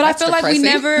 But I That's feel like we depressing.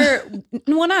 never,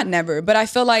 well, not never, but I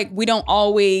feel like we don't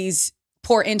always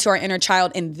pour into our inner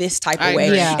child in this type I of way.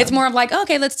 agree. Yeah. It's more of like,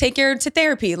 okay, let's take her to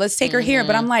therapy. Let's take her here.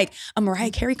 But I'm like, a Mariah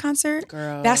Carey concert?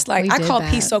 Girl. That's like, We I did called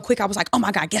that. Peace so quick. I was like, oh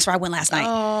my God, guess where I went last night?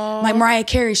 Oh. Like Mariah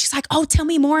Carey. She's like, oh, tell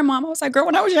me more, Mom. I was like, girl,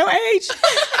 when I was your age.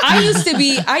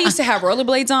 I used to have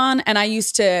rollerblades on and I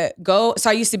used to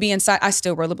be inside. I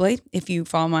still rollerblade. If you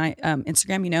follow my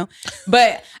Instagram, you know.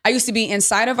 But I used to be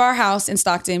inside of our house in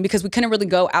Stockton because we couldn't really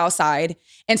go outside.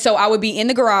 And so I would be in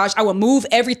the garage. I would move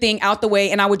everything out the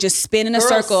way and I would just spin in a Girl,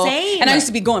 circle. same. And I used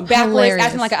to be going backwards, Hilarious.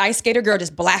 acting like an ice skater girl,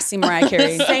 just blasting Mariah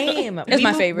Carey. Same. It's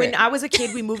my favorite. When I was a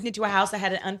kid, we moved into a house that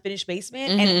had an unfinished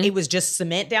basement, and it was just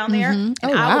cement down there. And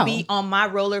Oh, I wow. would be on my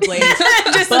rollerblades,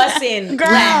 just busting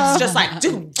laps, just like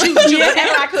do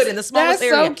whatever I could in the smallest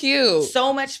That's area. so cute.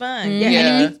 So much fun. Yeah.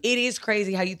 And it is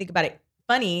crazy how you think about it.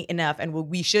 Funny enough, and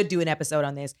we should do an episode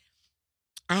on this.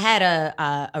 I had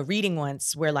a reading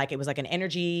once where like it was like an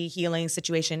energy healing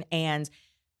situation, and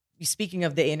speaking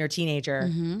of the inner teenager,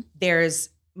 there's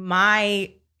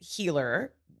my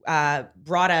healer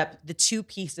brought up the 2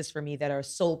 pieces for me that are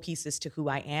soul pieces to who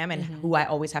I am and who I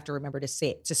always have to remember to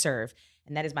serve.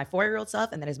 And that is my 4-year-old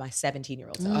self, and that is my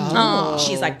 17-year-old self. Oh.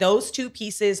 She's like, those 2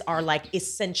 pieces are like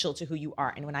essential to who you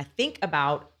are. And when I think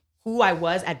about who I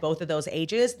was at both of those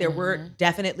ages, there were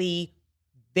definitely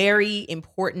very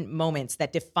important moments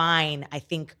that define, I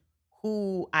think,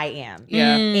 who I am.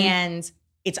 Yeah. And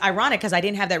it's ironic because I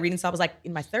didn't have that reading until I was like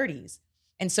in my 30s.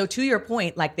 And so to your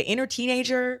point, like the inner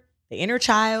teenager, the inner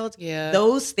child, Yeah.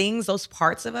 those things, those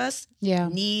parts of us Yeah.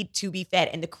 need to be fed.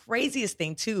 And the craziest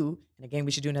thing too, and again,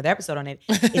 we should do another episode on it,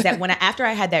 is that after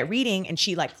I had that reading and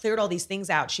she like cleared all these things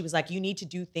out, she was like, you need to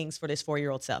do things for this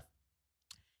 4-year-old self.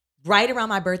 Right around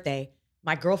my birthday,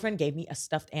 my girlfriend gave me a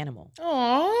stuffed animal.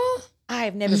 Aw.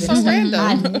 I've never been So a stuffed random.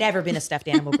 I've never been a stuffed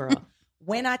animal girl.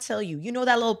 When I tell you, you know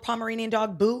that little Pomeranian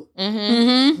dog, Boo?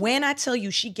 When I tell you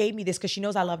she gave me this because she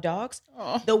knows I love dogs,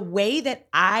 Oh. the way that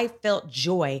I felt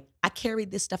joy, I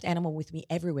carried this stuffed animal with me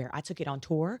everywhere. I took it on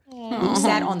tour. Boo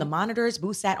sat on the monitors.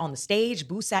 Boo sat on the stage.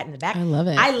 Boo sat in the back. I love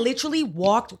it. I literally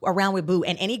walked around with Boo.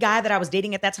 And any guy that I was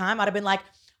dating at that time, I'd have been like,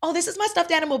 oh, this is my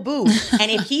stuffed animal, Boo. And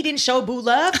if he didn't show Boo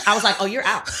love, I was like, oh, you're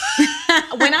out.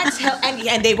 When I tell,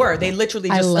 and they literally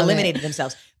I just love eliminated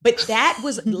themselves. But that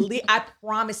was, I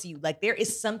promise you, like there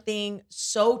is something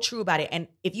so true about it. And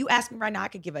if you ask me right now, I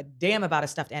could give a damn about a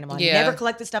stuffed animal. I Yeah. never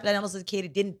collected stuffed animals as a kid.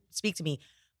 It didn't speak to me.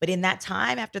 But in that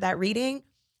time, after that reading,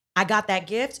 I got that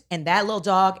gift, and that little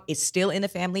dog is still in the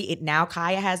family.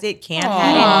 Kaya has it, Cam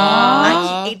had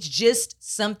Aw. it. It's just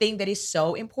something that is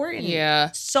so important.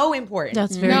 Yeah. So important.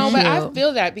 That's very No, cute. but I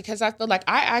feel that because I feel like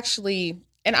I actually,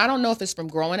 and I don't know if it's from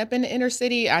growing up in the inner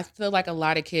city. I feel like a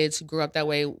lot of kids who grew up that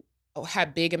way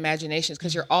have big imaginations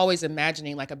because you're always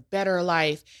imagining like a better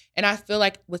life. And I feel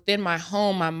like within my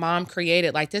home, my mom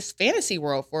created like this fantasy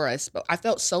world for us. But I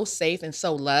felt so safe and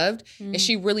so loved. And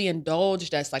she really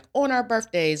indulged us like on our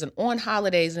birthdays and on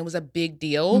holidays. And it was a big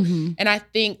deal. And I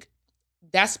think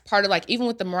that's part of like, even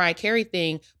with the Mariah Carey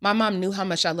thing, my mom knew how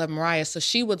much I love Mariah. So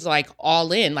she was like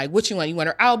all in, like, what you want? You want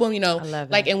her album, you know? I love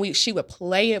like, that. and she would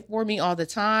play it for me all the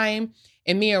time.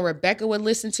 And me and Rebecca would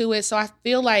listen to it. So I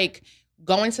feel like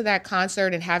going to that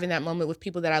concert and having that moment with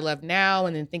people that I love now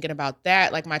and then thinking about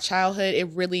that, like my childhood, it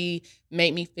really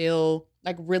made me feel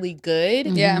like really good.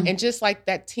 Yeah. And just like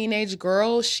that teenage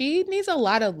girl, she needs a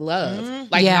lot of love. Mhm.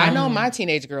 Like Yeah. I know my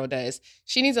teenage girl does.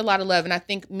 She needs a lot of love. And I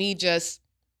think me just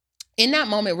in that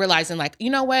moment realizing like, you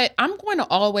know what? I'm going to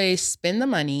always spend the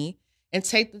money and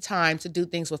take the time to do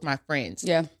things with my friends.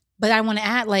 Yeah. But I want to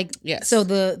add, like, Yes. so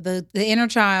the inner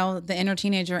child, the inner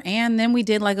teenager, and then we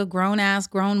did like a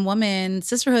grown woman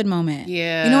sisterhood moment.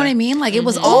 Yeah. You know what I mean? Like, it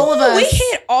was all of us. We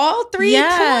hit all 3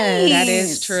 Yes. points. That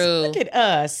is true. Look at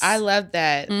us. I love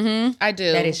that. Mm-hmm. I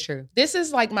do. That is true. This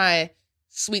is like my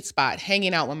sweet spot,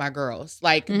 hanging out with my girls,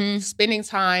 like spending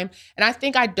time. And I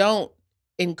think I don't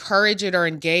encourage it or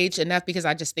engage enough because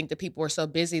I just think that people are so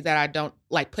busy that I don't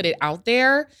like put it out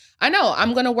there. I know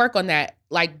I'm going to work on that,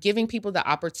 like giving people the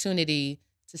opportunity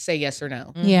to say yes or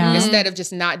no Yeah. instead of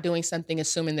just not doing something,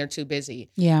 assuming they're too busy.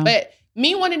 Yeah. But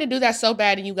me wanting to do that so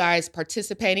bad and you guys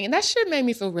participating, and that shit made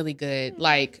me feel really good.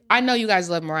 Like, I know you guys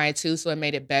love Mariah too, so it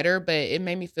made it better, but it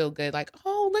made me feel good. Like,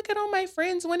 oh, look at all my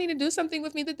friends wanting to do something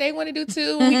with me that they want to do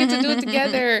too. And we get to do it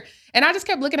together. And I just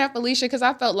kept looking at Felicia because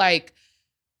I felt like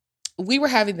we were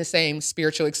having the same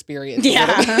spiritual experience. Yeah,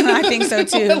 I think so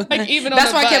too. Like, even on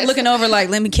That's the why I kept bus. looking over like,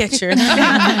 let me catch her.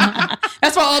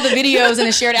 That's why all the videos in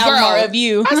the shared album Girl, are of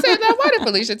you. I said that. Why did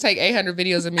Felicia take 800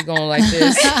 videos of me going like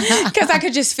this? Because I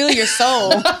could just feel your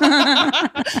soul. I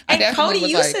And definitely Cody,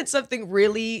 was you like, said something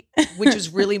really, which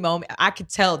was really moment. I could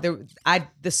tell the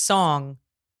song.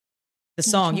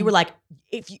 You were like,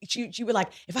 you were like,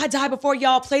 if I die before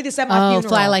y'all, play this at my funeral.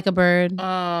 Fly Like a Bird.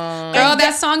 Girl,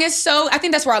 that song is so, I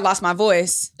think that's where I lost my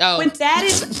voice. But that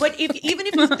is, but even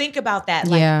if you think about that,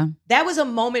 like Yeah. that was a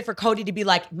moment for Cody to be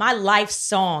like, my life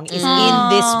song is in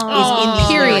these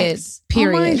Period. lyrics.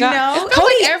 Period. You know,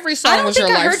 Cody, every song I don't was think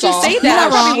your I life heard you song. say You're that. not I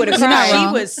probably wrong. would have You're not cried. she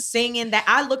wrong. was singing that.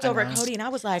 I looked over at Cody and I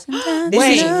was like, this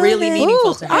Wait. is really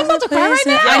meaningful to me. I'm about to cry right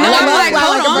now. I know, I'm like, Fly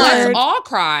hold Like a on. Bird. Let's all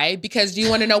cry because do you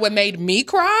want to know what made me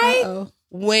cry? Uh-oh.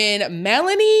 When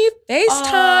Melanie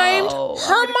FaceTimed Oh,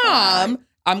 her mom,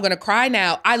 I'm going to cry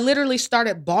now. I literally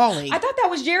started bawling. I thought that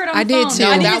was Jared on I the did phone. too. No,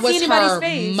 I didn't that was see anybody's her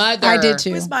face. mother. I did It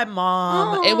too. was my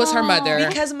mom. It was her mother.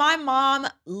 Because my mom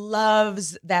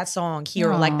loves that song,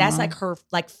 Hero. Like that's like her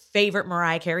like favorite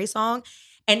Mariah Carey song.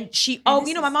 And she,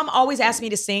 my mom always asked me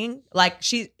to sing. Like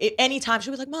anytime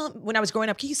she was like, Mom, when I was growing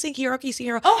up, can you sing Hero? Can you sing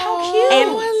Hero? Oh, how cute. And-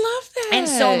 I love that. And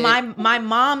so my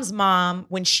mom's mom,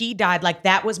 when she died, like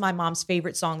that was my mom's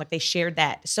favorite song. Like they shared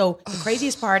that. So the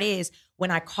craziest part is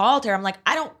when I called her, I'm like,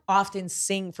 I don't often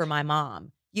sing for my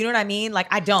mom. You know what I mean? Like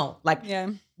I don't. Like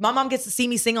Yeah. my mom gets to see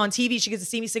me sing on TV. She gets to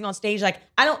see me sing on stage. Like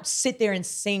I don't sit there and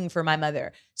sing for my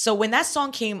mother. So when that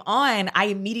song came on, I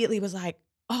immediately was like,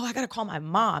 oh, I gotta call my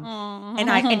mom.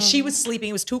 And she was sleeping.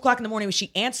 It was 2:00 in the morning when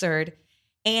she answered.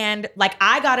 And like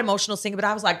I got emotional singing, but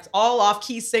I was like all off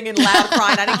key singing, loud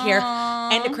crying. I didn't care.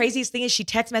 And the craziest thing is she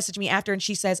text messaged me after and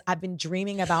she says, I've been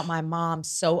dreaming about my mom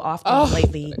so often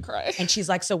lately. I'm gonna cry. And she's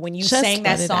like, so when you Just sang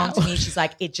that let it song out. to me, she's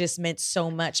like, it just meant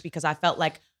so much because I felt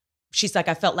like,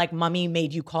 I felt like mommy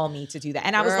made you call me to do that.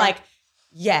 And I was Girl. like,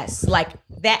 yes, like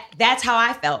that's how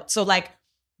I felt. So like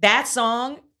that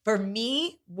song for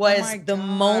me was my the gosh.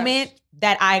 moment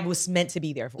that I was meant to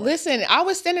be there for. Listen, I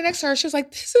was standing next to her. She was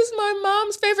like, this is my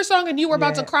mom's favorite song. And you were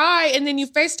about to Yeah. cry. And then you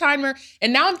FaceTime her.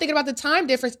 And now I'm thinking about the time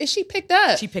difference. And she picked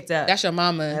up. She picked up. That's your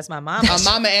mama. That's my mom. My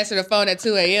mama answered the phone at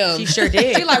 2 a.m. She sure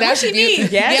did. She like, what she need?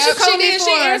 Yeah, Yep, she called she me did. for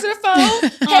She her. answered the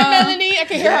phone. Hey, Melanie. I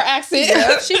can hear her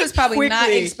accent. She was probably not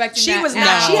Quickly. expecting She that. was at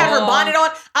not. She had her all. bonnet on.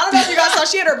 I don't know if you guys saw.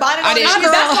 She had her bonnet I on. did. and she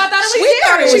Girl. that's why I thought it was We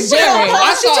thought it Jerry. was She put Jerry. it on,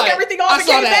 I She saw took it. everything off I and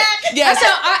saw gave that. back. Yes.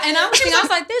 I was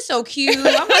like, this so cute. I'm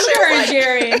like, her and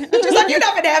Jerry. She's like, you're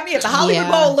not gonna have me at the Hollywood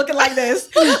Yeah. Bowl looking like this.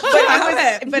 But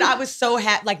I was so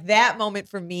happy. Like that moment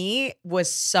for me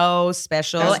was so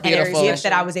special That's and a beautiful. gift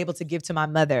that I was able to give to my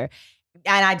mother.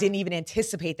 And I didn't even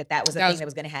anticipate that was a thing that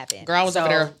was going to happen. Girl, I was over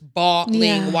there bawling,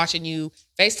 Yeah. watching you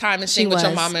FaceTime and She sing with was.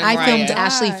 your mama and I Mariah. filmed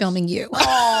Ashley Gosh. filming you.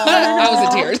 I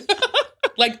was in tears.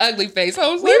 Like ugly face. I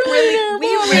was We like,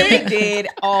 really did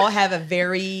all have a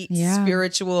very Yeah.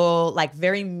 spiritual, like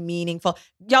very meaningful.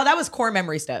 Y'all, that was core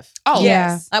memory stuff. Oh,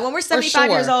 Yeah. yes. Like when we're 75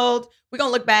 years sure. old, we're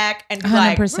gonna look back and be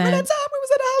like, 100%. remember that time we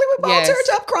was at the Hollywood Bowl Yes.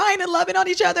 church up crying and loving on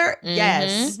each other? Mhm.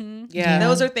 Yes. Mhm. Yeah.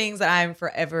 Those are things that I'm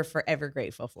forever, forever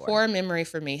grateful for. Core memory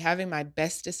for me, having my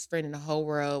bestest friend in the whole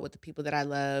world with the people that I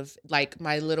love, like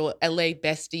my little LA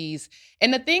besties.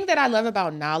 And the thing that I love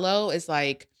about Nalo is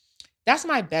like, that's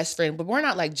my best friend, but we're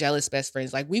not like jealous best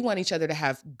friends. Like we want each other to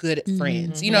have good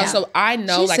friends, you know? Yeah. So I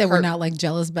know She like said her, we're not like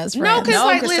jealous best No, friends. 'cause,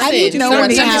 like, some listen, people know when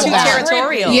do to have too that.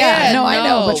 territorial. Yeah, no, I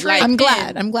know. no, But like- I'm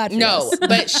glad. I'm glad for No, this.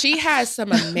 but she has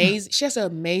an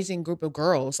amazing group of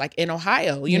girls like in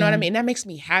Ohio. You know what I Yeah. mean? That makes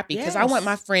me happy because I want Yes.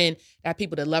 my friend to have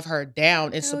people to love her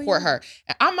down and Hell support yeah. her.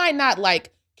 And I might not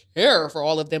like care for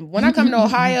all of them. When I come to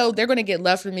Ohio, they're going to get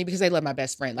love from me because they love my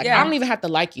best friend. Like Yeah. I don't even have to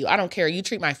like you. I don't care. You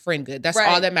treat my friend good. That's Right.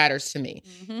 all that matters to me.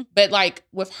 Mhm. But like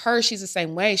with her, she's the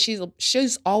same way.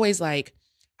 She's always like,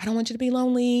 I don't want you to be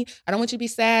lonely. I don't want you to be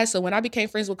sad. So when I became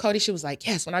friends with Cody, she was like,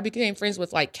 yes. When I became friends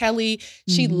with like Kelly,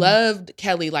 she loved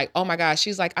Kelly. Like, oh my gosh.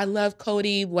 She's like, I love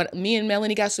Cody. What me and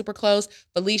Melanie got super close.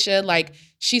 Felicia, like,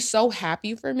 she's so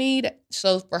happy for me.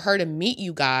 So for her to meet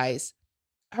you guys,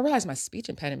 I realized my speech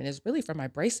impediment is really from my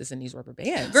braces and these rubber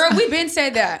bands. Girl, we've been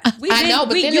said that. I know,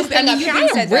 but then it's thing up here. I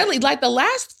am really, like the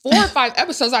last 4 or 5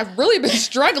 episodes, I've really been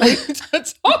struggling to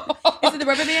talk. Is it the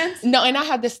rubber bands? No, and I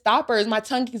had the stoppers. My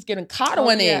tongue keeps getting caught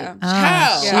on yeah. it.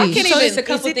 Child, Yeah. I can't So even. it's a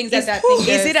couple things that thing Is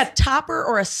does. it a topper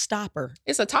or a stopper?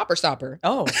 It's a topper stopper.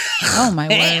 Oh, Oh my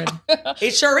word.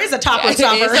 it sure is a topper It is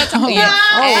stopper. a topper. Yeah.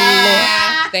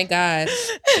 Oh, Lord. Thank God.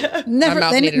 Never,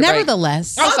 mouth needed a break.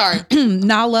 nevertheless, I'm sorry.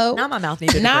 Nalo. Now my mouth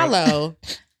needed a break. Nalo,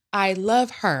 I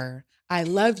love her. I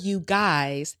love you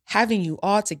guys. Having you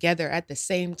all together at the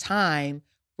same time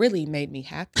really made me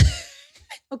happy.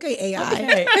 Okay, AI.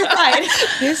 Okay. Right.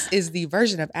 This is the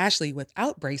version of Ashley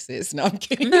without braces. No, I'm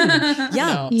kidding. Yum.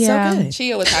 No. Yeah. So good.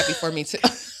 Chia was happy for me too.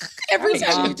 Every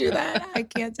time you do that, I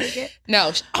can't take it.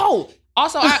 No. Oh,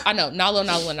 also, I know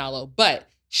Nalo, but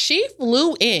she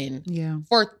flew in Yeah.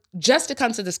 for just to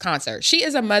come to this concert. She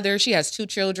is a mother. She has 2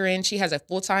 children. She has a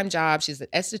full-time job. She's an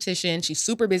esthetician. She's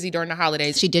super busy during the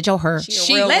holidays. She did your hair.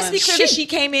 Let's be clear that she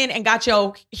came in and got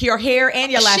your hair and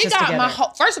your lashes She got together. my whole,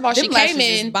 first of all, Them she came lashes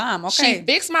in. is bomb. Okay. She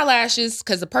fixed my lashes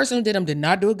because the person who did them did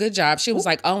not do a good job. She was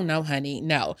like, "Oh no, honey,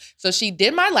 no." So she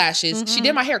did my lashes. She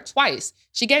did my hair twice.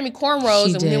 She gave me cornrows,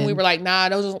 She and then did. we were like, "Nah,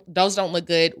 those don't look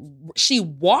good." She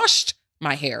washed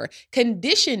my hair,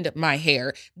 conditioned my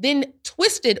hair, then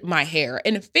twisted my hair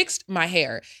and fixed my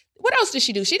hair. What else did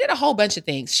she do? She did a whole bunch of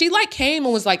things. She like came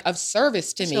and was like of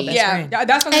service to me. Yeah,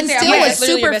 that's what I'm And saying. still I'm like, was that's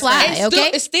literally your super best friend. fly. And still,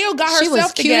 Okay. it still got She was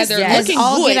herself cute as together, yes, looking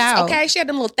all good. get out. Okay, she had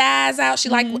them little thighs out. She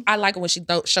like I like it when she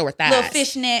show her thighs. Little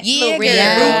fishnet, Yeah, little red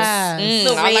girl. Yes. boots,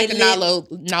 little I like red the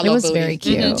lip. Nalo It was booty. very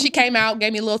cute. She came out,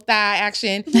 gave me a little thigh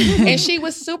action, and she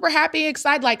was super happy,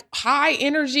 excited, like high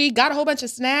energy. Got a whole bunch of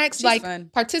snacks, She's like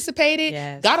fun. participated.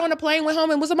 Yes. Got on a plane, went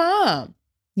home, and was a mom.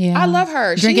 Yeah. I love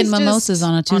her. Drinking She's just- mimosas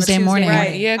on a Tuesday morning.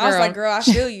 morning. Yeah, I was girl. like, girl, I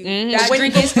feel you. Mhm. That When-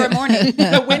 drink is for a morning.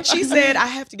 When she said, I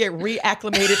have to get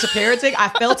reacclimated to parenting, I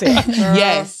felt it.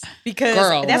 Yes. Because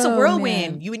Girl. that's a Oh,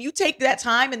 whirlwind. man. You when you take that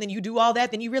time and then you do all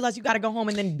that, then you realize you got to go home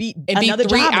and then be And be another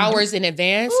 3 job. hours in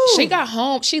advance. Ooh. She got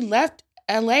home. She left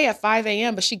LA at 5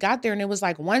 a.m., but she got there and it was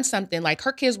like 1 something. Like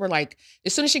her kids were like,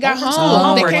 as soon as she got Over to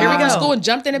home, they homework. came Here we from go. school and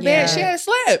jumped in a bed. Yeah. She hadn't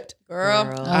slept.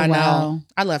 Girl. Oh, I know. wow.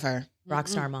 I love her.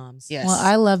 Rockstar moms. Yes. Well,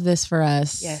 I love this for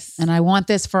us. Yes. And I want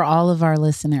this for all of our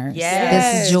listeners.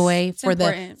 Yes. This joy It's for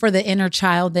important. the inner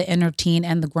child, the inner teen,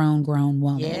 and the grown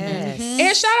woman. Yes.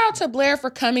 And shout out to Blair for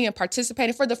coming and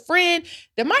participating. For the friend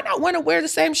that might not want to wear the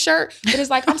same shirt, but it's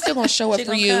like, I'm still going to show up She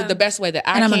for gonna you come. the best way that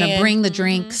I And I'm can. going to bring the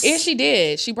drinks. And she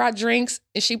did. She brought drinks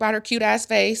and she brought her cute ass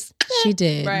face. She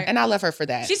did. Right. And I love her for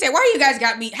that. She said, why you guys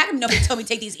got me? How come nobody told me to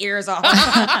take these ears off?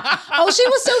 Oh, she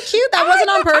was so cute. That wasn't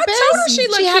on purpose. told her she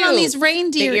looked had on cute. these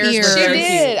reindeer The ears were ears. She very did.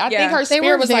 cute. I Yeah. think her They were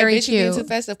spirit was like, very bitch, you being cute. too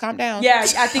festive. Calm down. Yeah,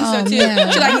 I think so Oh, too. man.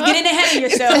 She's like, you're getting ahead of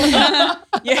yourself.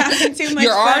 You're having too much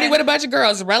You're already fun. with a bunch of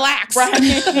girls. Relax.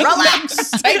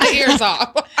 Relax. Take the ears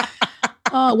off.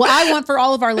 Well, I want for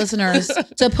all of our listeners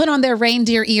to put on their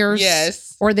reindeer ears. Yes.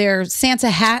 Or their Santa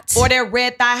hats. Or their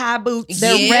red thigh-high boots.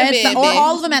 their Yeah, red, baby. or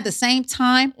all of them at the same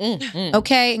time. Mm-hmm.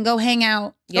 Okay, and go hang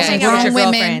out. Yes. with Hang out with your grown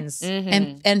women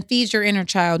girlfriends. and feed your inner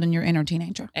child and your inner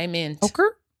teenager. Amen. Okay.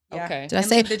 Yeah. Okay. Did I And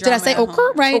say? leave the Did I say drama at okay?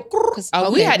 home. Right?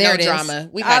 Oh, we Okay, had there no it is. drama.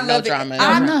 We I had no love it. drama.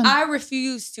 I I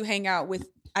refuse to hang out with.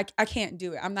 I can't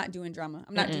do it. I'm not doing drama.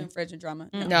 I'm not doing Fred's drama.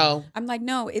 No. I'm like,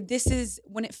 no. This is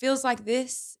when it feels like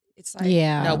this. It's like,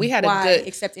 Yeah. No, we had why a good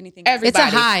accept anything? everybody.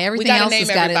 It's a high. We Everything gotta else name has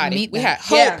gotta everybody. meet We that. had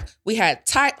Hope. Yeah. We had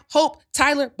Hope,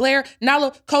 Tyler, Blair,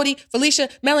 Nalo, Cody, Felicia,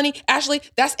 Melanie, Ashley.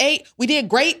 That's 8. We did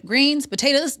great. Greens,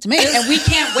 potatoes, tomatoes. And we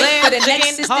can't wait for the Chicken,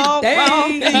 next sister hog, day.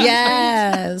 wrong.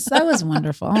 Yes, that was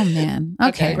wonderful. Oh man.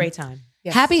 Okay. Great time.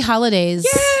 Yes. Happy holidays,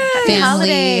 family.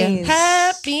 holidays.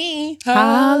 Happy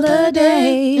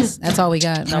Holidays. That's all we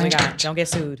got. No, we right? got. Don't get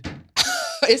sued.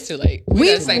 It's too late. We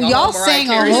gotta sing a whole y'all Mariah sang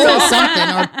a Carey whole song.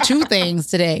 something or 2 things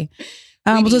today.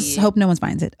 We'll just did. hope no one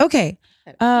finds it. Okay.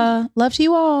 Love to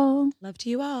you all. Love to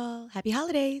you all. Happy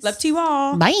holidays. Love to you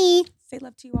all. Bye. Say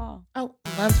love to you all. Oh,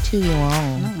 Love to you all.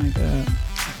 Oh my god.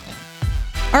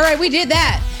 All right, we did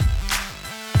that.